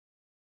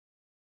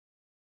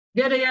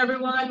Good day,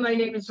 everyone. My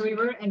name is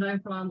Weaver, and I'm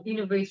from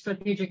Innovate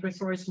Strategic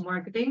Resource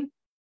Marketing.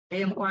 I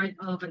am part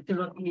of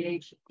Activa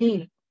PH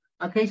team.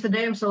 Okay, so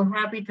today I'm so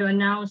happy to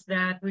announce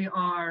that we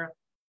are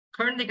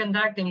currently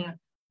conducting a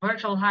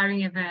virtual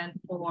hiring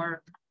event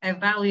for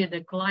Evaluate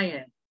the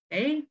Client.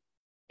 Okay,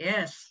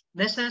 yes,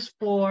 this is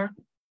for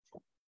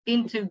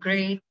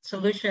Intogreat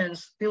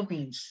Solutions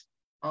Philippines.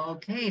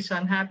 Okay, so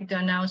I'm happy to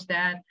announce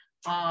that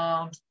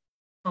uh,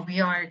 we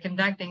are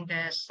conducting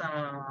this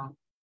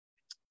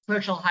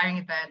virtual hiring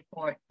event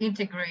for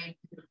Integrate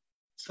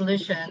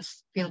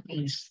Solutions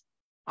Philippines.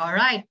 All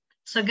right.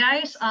 So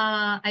guys,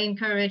 I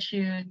encourage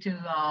you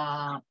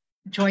to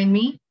join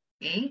me.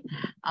 Okay.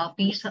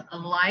 Please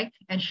like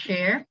and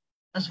share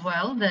as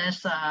well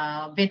this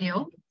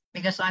video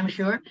because I'm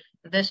sure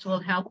this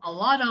will help a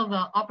lot of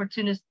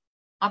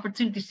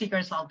opportunity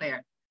seekers out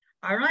there.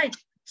 All right.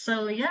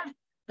 So yeah,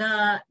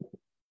 the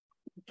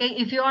okay,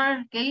 if you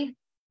are okay,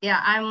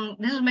 yeah,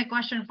 this is my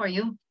question for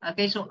you.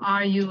 Okay, so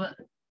are you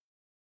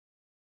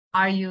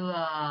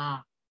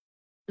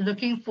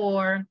looking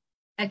for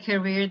a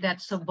career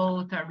that's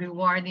both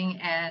rewarding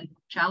and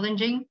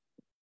challenging,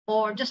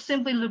 or just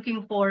simply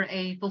looking for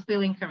a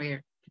fulfilling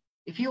career?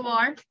 If you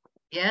are,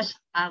 yes,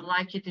 I'd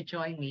like you to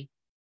join me.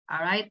 All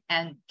right.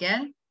 And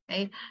again,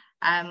 okay,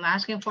 I'm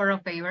asking for a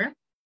favor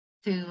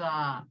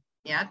to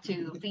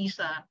to please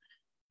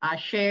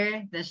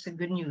share this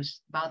good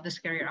news about this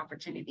career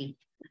opportunity.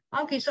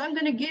 Okay, so I'm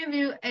going to give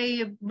you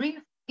a brief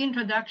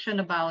introduction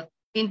about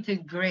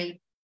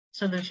Integrate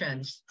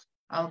Solutions.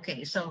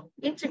 Okay, so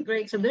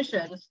Integrate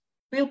Solutions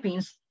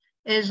Philippines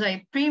is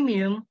a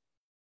premium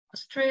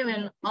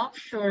Australian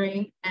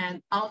offshoring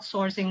and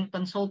outsourcing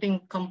consulting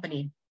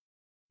company,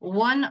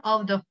 one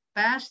of the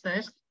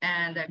fastest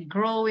and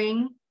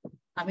growing,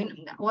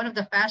 one of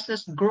the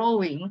fastest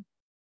growing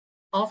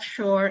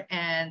offshore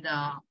and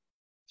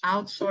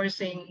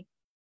outsourcing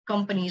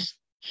companies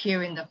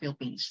here in the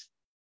Philippines.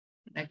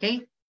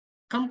 Okay,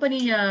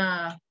 company.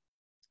 They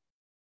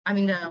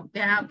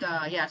have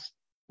the yes.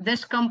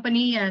 This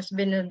company has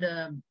been in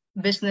the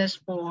business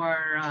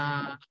for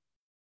a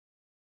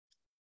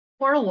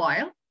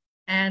while,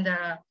 and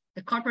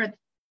the corporate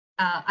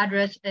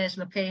address is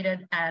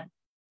located at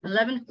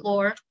 11th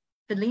floor,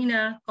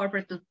 Felina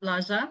Corporate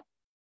Plaza,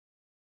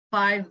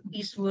 5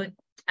 Eastwood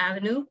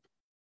Avenue,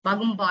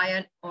 Bagong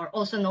Bayan, or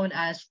also known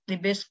as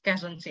Libis,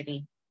 Quezon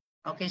City.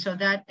 Okay, so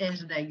that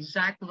is the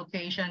exact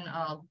location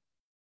of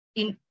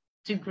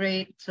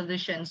Integrate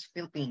Solutions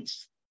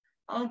Philippines.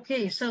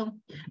 Okay, so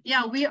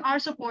yeah, we are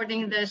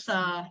supporting this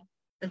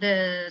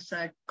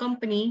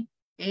company,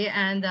 okay,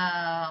 and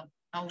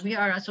we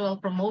are as well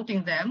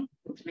promoting them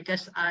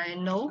because I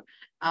know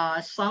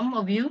some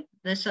of you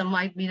this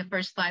might be the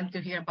first time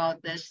to hear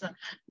about this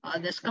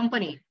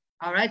company.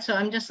 All right, so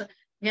I'm just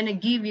gonna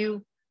give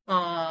you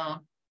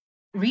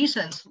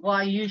reasons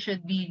why you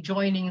should be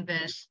joining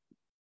this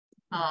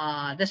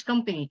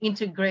company,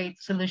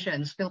 Integrate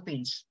Solutions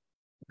Philippines.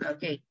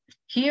 Okay,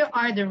 here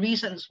are the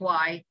reasons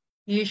why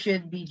you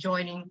should be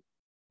joining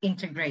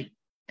Integrate.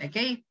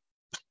 Okay,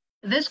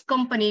 this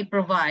company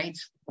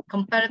provides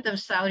competitive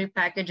salary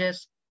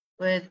packages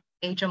with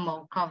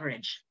HMO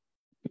coverage.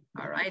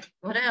 All right,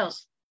 what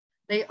else?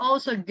 They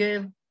also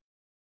give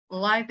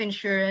life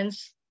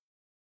insurance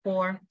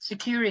for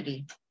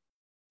security.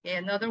 Okay,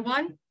 another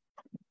one,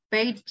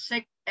 paid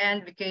sick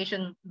and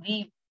vacation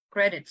leave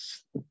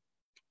credits,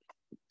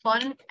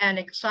 fun and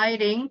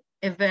exciting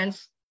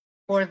events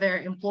for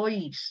their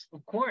employees,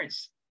 of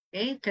course.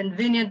 Okay,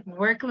 convenient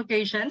work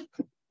location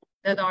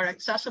that are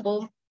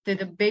accessible to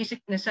the basic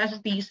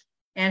necessities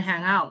and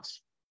hangouts.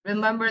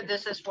 Remember,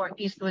 this is for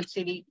Eastwood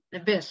City,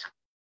 the BISC.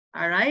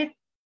 All right.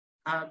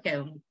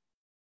 Okay.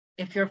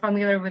 If you're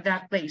familiar with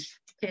that place.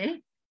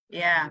 Okay.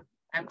 Yeah,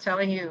 I'm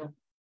telling you.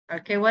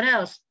 Okay. What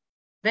else?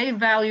 They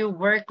value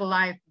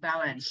work-life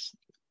balance.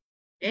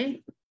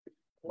 Okay.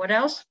 What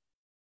else?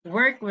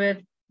 Work with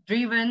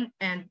driven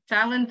and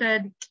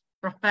talented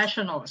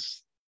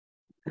professionals.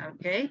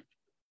 Okay.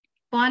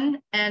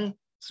 Fun and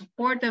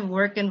supportive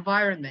work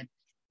environment.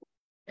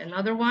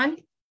 Another one,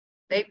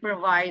 they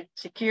provide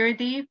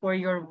security for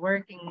your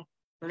working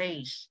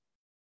place.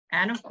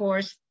 And of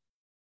course,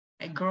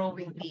 a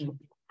growing team.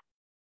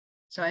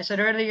 So I said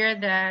earlier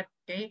that,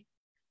 okay,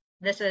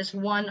 this is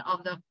one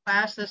of the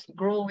fastest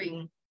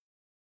growing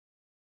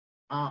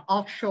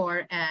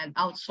offshore and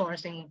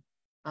outsourcing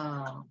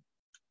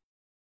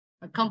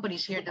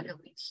companies here in the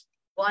Philippines.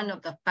 One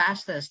of the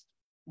fastest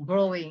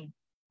growing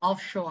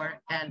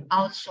offshore and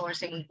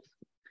outsourcing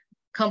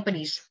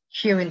companies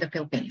here in the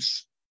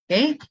Philippines.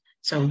 Okay,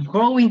 so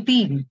growing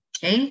team.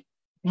 Okay,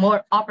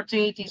 more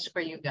opportunities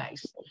for you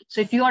guys.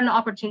 So if you are an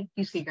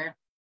opportunity seeker,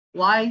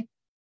 why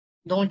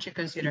don't you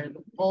consider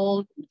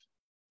all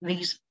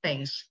these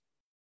things?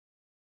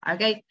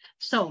 Okay,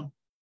 so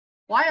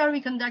why are we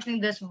conducting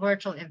this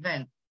virtual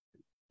event?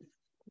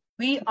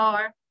 We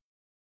are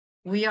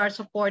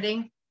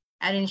supporting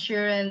an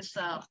insurance.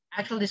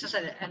 Actually, this is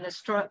an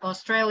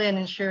Australian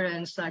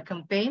insurance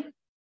campaign.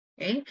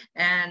 Okay,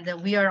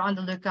 and we are on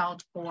the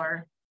lookout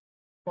for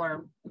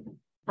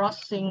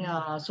processing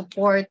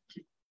support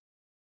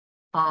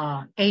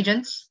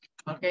agents.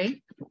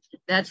 Okay,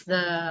 that's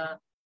the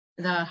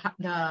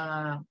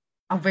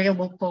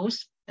available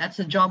post. That's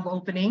the job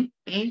opening.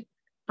 Okay,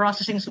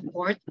 processing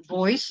support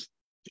voice.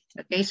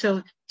 Okay,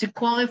 so to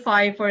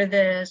qualify for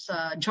this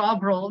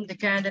job role, the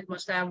candidate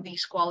must have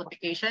these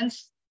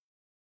qualifications.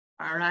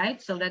 All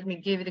right, so let me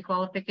give you the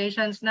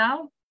qualifications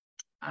now.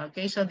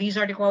 Okay, so these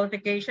are the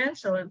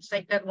qualifications. So let's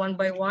take that one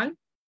by one.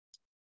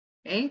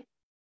 Okay.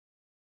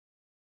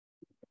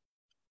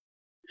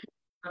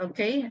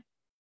 Okay,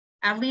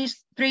 at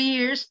least 3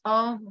 years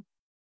of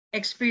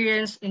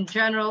experience in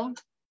general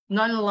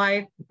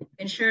non-life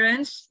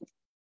insurance,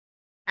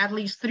 at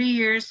least 3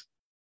 years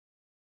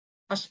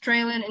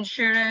Australian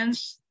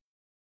insurance,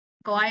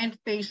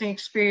 client-facing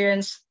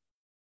experience,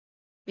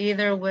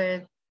 either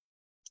with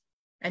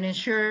an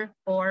insurer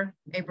or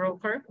a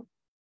broker.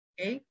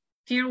 Okay,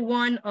 tier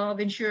 1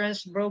 of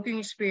insurance broking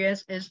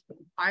experience is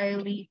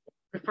highly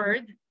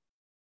preferred.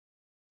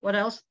 What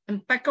else?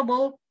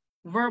 Impeccable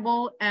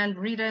verbal and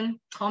written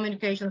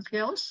communication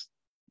skills.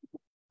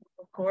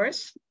 Of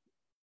course,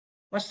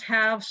 must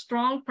have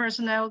strong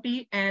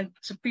personality and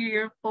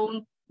superior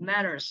phone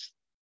manners.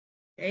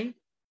 Okay,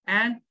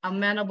 and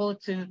amenable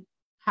to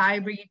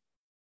hybrid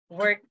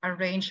work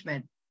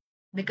arrangement,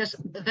 because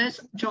this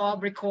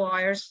job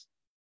requires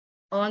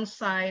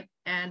on-site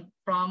and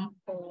from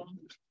home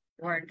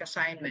work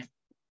assignment.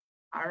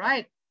 All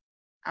right.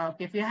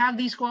 If you have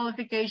these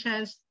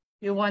qualifications,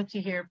 we want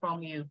to hear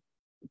from you.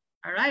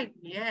 All right.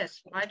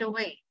 Yes, right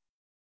away.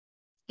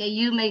 Okay,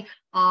 you may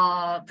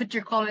put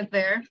your comment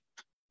there,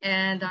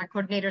 and our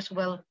coordinators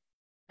will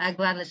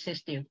gladly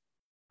assist you.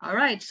 All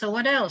right. So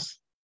what else?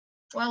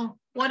 Well,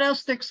 what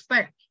else to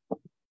expect?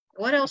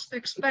 What else to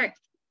expect?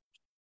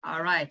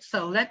 All right.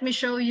 So let me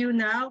show you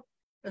now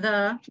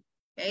the,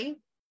 okay.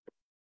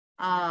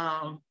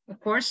 Of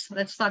course,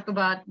 let's talk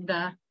about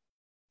the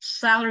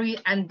salary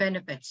and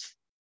benefits.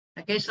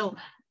 Okay, so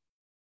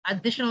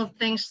additional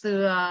things to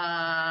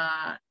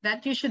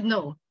that you should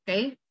know.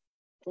 Okay,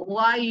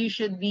 why you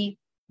should be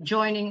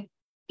joining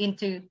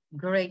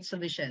Intogreat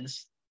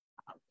Solutions.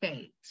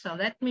 Okay, so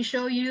let me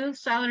show you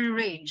salary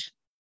range.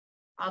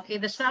 Okay,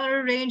 the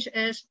salary range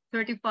is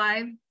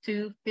 35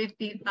 to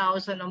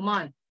 50,000 a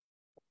month.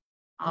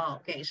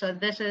 Okay, so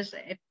this is,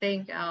 I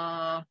think,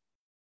 a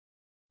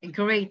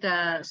great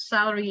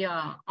salary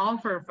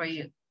offer for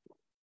you.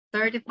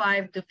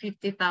 35 to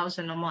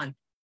 50,000 a month.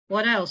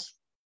 What else?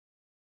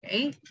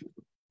 Okay.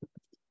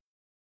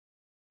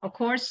 Of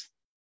course,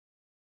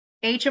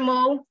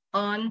 HMO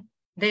on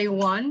day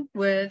 1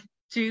 with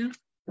 2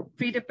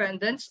 free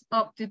dependents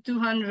up to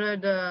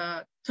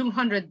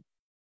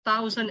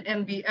 200,000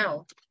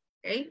 MBL.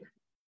 Okay.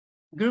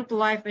 Group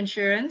life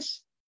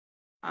insurance.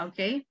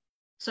 Okay.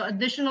 So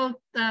additional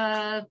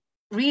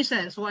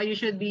reasons why you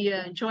should be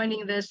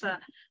joining this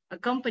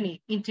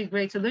company,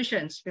 Intogreat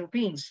Solutions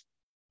Philippines.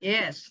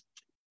 Yes.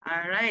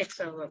 All right.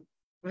 So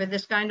with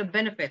this kind of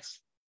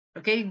benefits,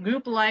 okay,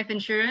 group life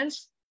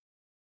insurance,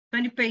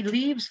 20 paid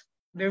leaves,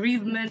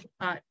 bereavement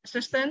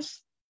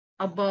assistance,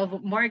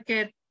 above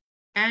market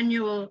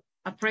annual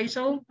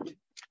appraisal,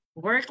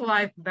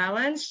 work-life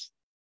balance.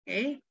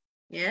 Okay.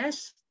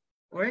 Yes.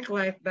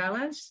 Work-life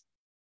balance,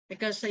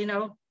 because, you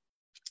know,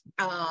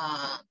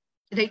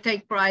 they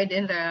take pride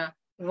in the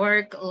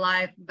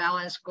work-life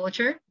balance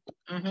culture.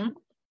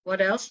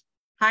 What else?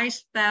 High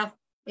staff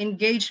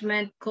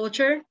engagement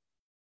culture,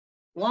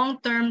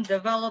 long-term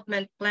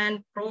development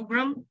plan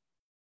program,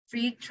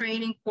 free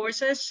training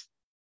courses,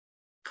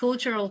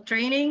 cultural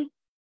training,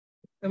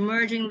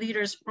 emerging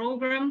leaders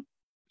program,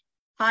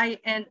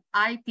 high-end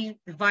IT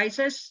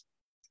devices,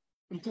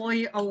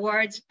 employee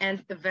awards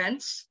and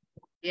events.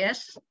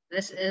 Yes,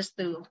 this is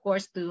to, of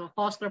course, to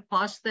foster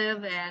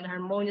positive and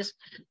harmonious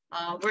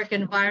work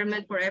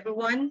environment for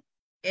everyone.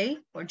 Okay,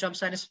 for job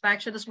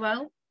satisfaction as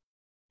well.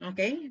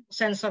 Okay,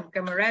 sense of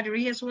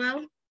camaraderie as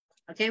well.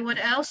 Okay, what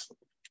else?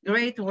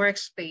 Great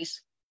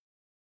workspace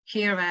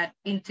here at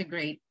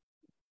Intogreat.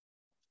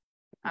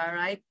 All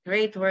right,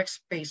 great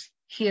workspace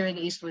here in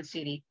Eastwood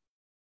City.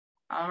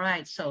 All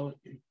right, so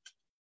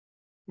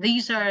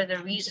these are the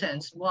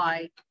reasons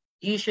why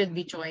you should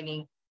be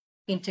joining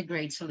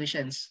Intogreat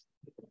Solutions.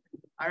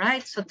 All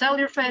right, so tell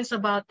your friends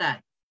about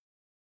that.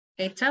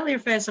 Okay, tell your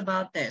friends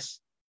about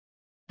this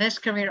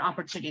career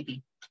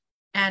opportunity.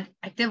 And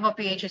Activa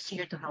PH is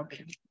here to help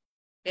you.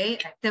 Okay,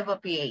 Activa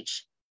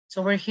PH.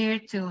 So we're here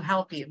to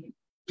help you.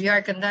 We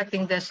are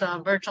conducting this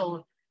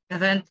virtual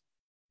event,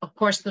 of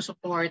course, to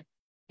support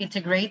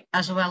Intogreat,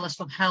 as well as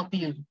to help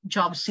you,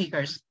 job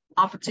seekers,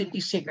 opportunity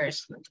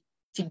seekers,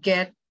 to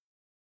get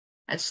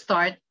and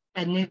start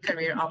a new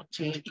career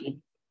opportunity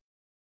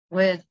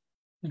with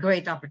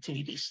great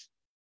opportunities.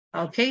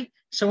 Okay,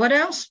 so what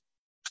else?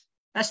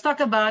 Let's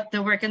talk about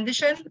the work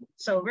condition.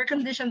 So work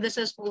condition, this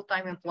is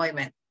full-time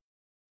employment.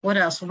 What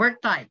else?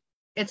 Work type,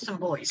 it's a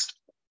voice.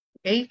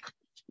 Okay,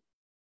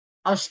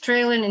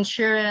 Australian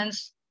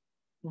insurance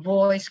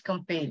voice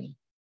campaign.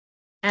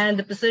 And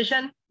the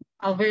position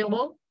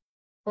available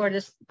for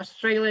this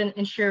Australian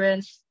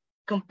insurance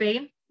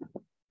campaign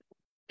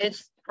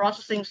it's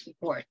processing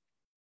support.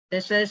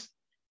 This is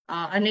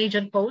an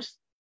agent post.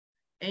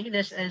 Okay,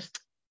 this is,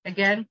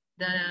 again,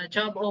 the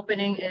job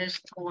opening is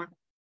for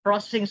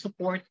processing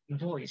support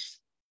voice.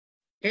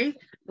 Okay,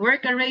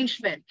 work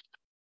arrangement.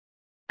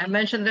 I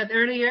mentioned that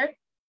earlier.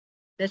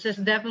 This is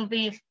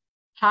definitely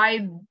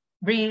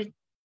hybrid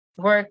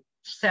work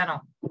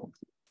setup.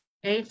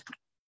 Okay,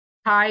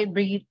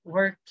 hybrid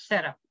work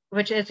setup,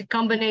 which is a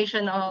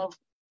combination of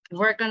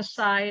work on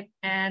site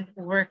and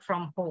work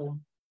from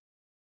home.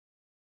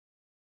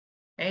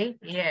 Okay,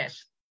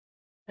 yes.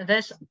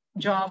 This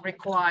job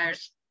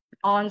requires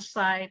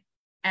on-site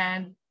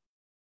and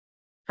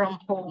from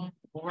home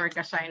work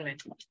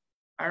assignment.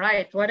 All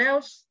right, what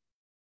else?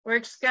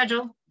 Work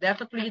schedule,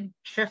 definitely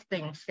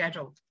shifting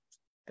schedule.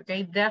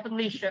 Okay,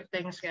 definitely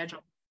shifting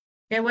schedule.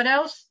 Okay, what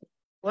else?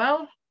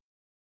 Well,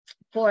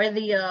 for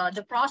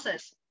the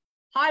process,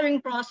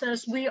 hiring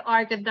process, we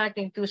are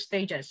conducting 2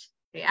 stages,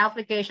 the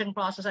application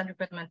process and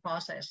recruitment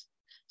process.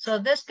 So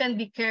this can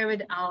be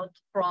carried out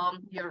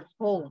from your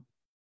home.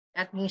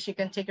 That means you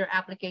can take your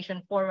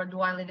application forward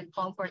while in the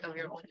comfort of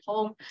your own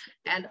home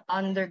and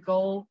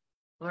undergo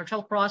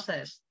virtual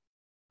process,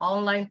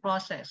 online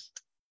process.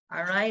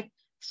 All right.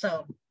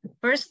 So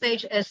first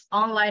stage is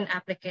online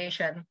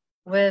application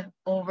with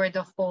over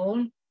the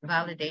phone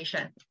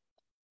validation.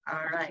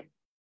 All right.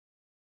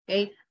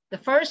 Okay. The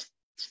first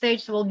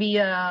stage will be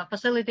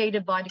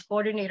facilitated by the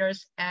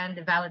coordinators and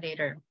the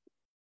validator.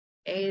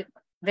 Okay.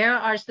 There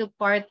are still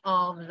part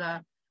of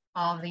the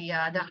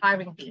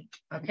hiring team.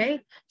 Okay.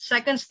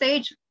 Second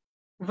stage,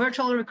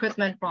 virtual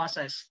recruitment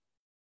process.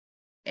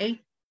 Okay.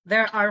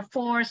 There are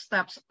 4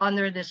 steps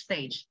under this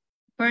stage.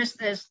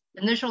 First is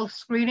initial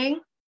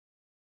screening.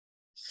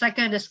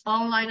 Second is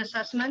online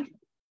assessment.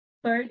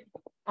 Third,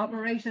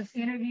 operations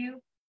interview.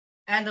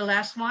 And the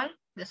last one,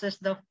 this is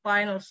the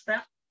final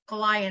step,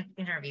 client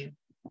interview.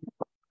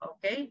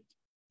 Okay.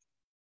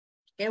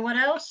 Okay, what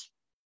else?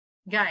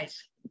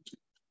 Guys,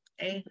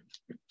 okay,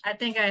 I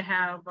think I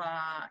have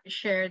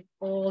shared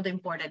all the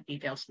important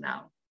details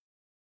now.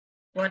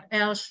 What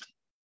else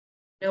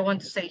do I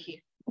want to say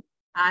here?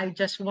 I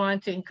just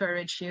want to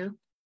encourage you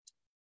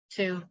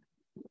to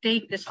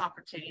take this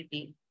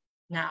opportunity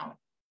now,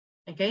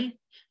 okay?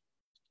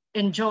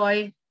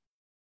 Enjoy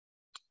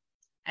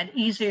an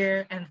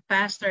easier and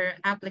faster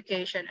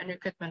application and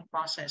recruitment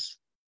process.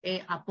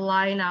 Okay?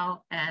 Apply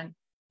now and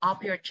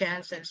up your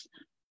chances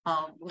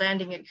of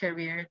landing a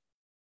career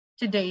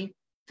today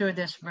through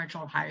this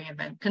virtual hiring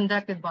event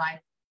conducted by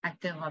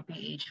Activa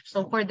PH.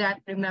 So for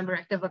that, remember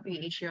Activa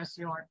PH is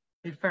your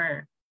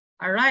referrer.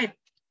 All right.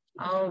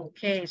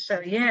 Okay,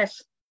 so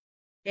yes,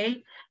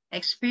 okay,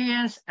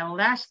 experience a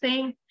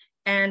lasting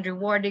and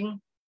rewarding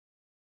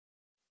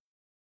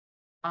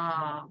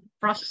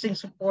processing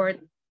support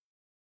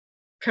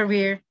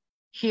career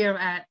here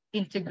at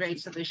Intogreat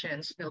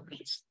Solutions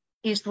Philippines,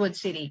 Eastwood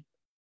City.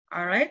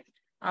 All right.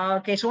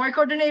 Okay, so our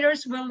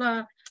coordinators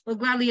will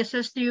gladly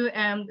assist you,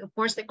 and of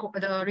course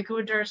the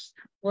recruiters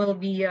will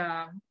be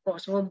of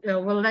course will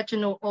let you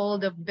know all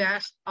the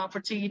best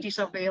opportunities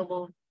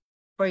available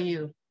for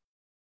you.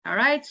 All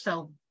right,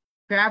 so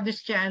grab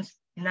this chance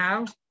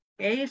now.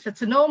 Okay, so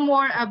to know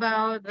more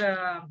about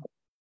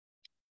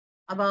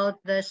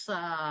this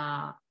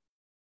of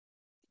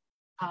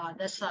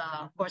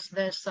course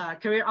this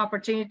career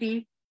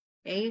opportunity,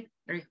 okay,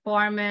 the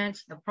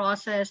requirements, the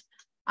process,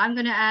 I'm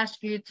gonna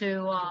ask you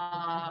to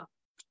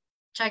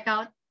check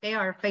out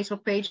our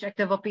Facebook page,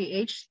 Activa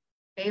PH,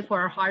 okay,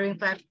 for our hiring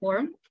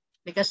platform,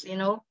 because you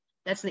know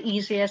that's the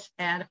easiest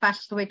and the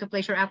fastest way to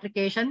place your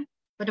application.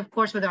 But of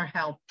course, with our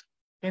help.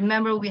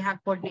 Remember, we have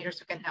coordinators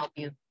who can help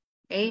you.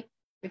 Okay,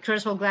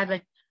 recruiters will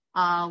gladly,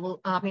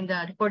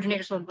 the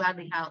coordinators will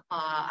gladly help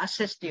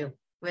assist you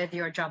with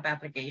your job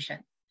application.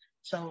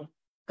 So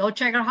go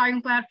check our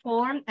hiring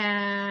platform,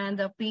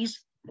 and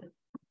please,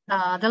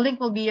 the link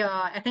will be.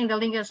 I think the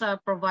link is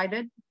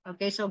provided.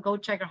 Okay, so go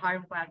check our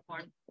hiring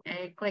platform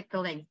and click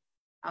the link.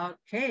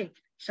 Okay,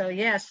 so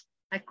yes,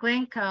 a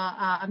link.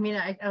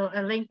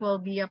 A link will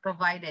be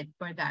provided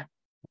for that.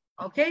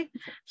 Okay,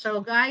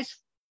 so guys,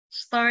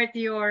 start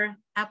your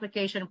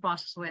application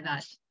process with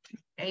us.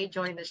 Okay,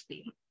 join this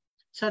team.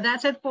 So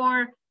that's it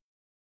for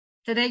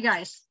today,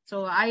 guys.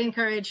 So I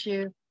encourage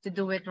you to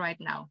do it right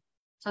now.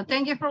 So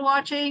thank you for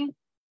watching.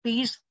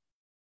 Please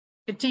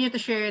continue to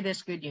share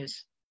this good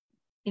news.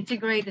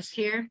 Intogreat is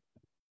here,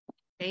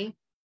 okay,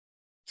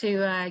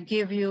 to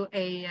give you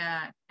a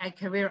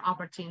career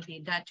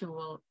opportunity that you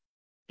will,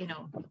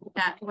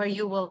 where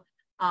you will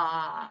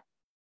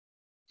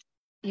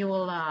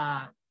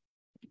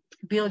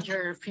build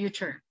your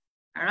future.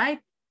 All right.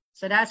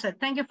 So that's it.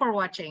 Thank you for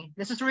watching.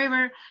 This is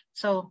River.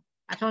 So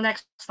until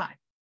next time.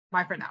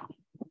 Bye for now.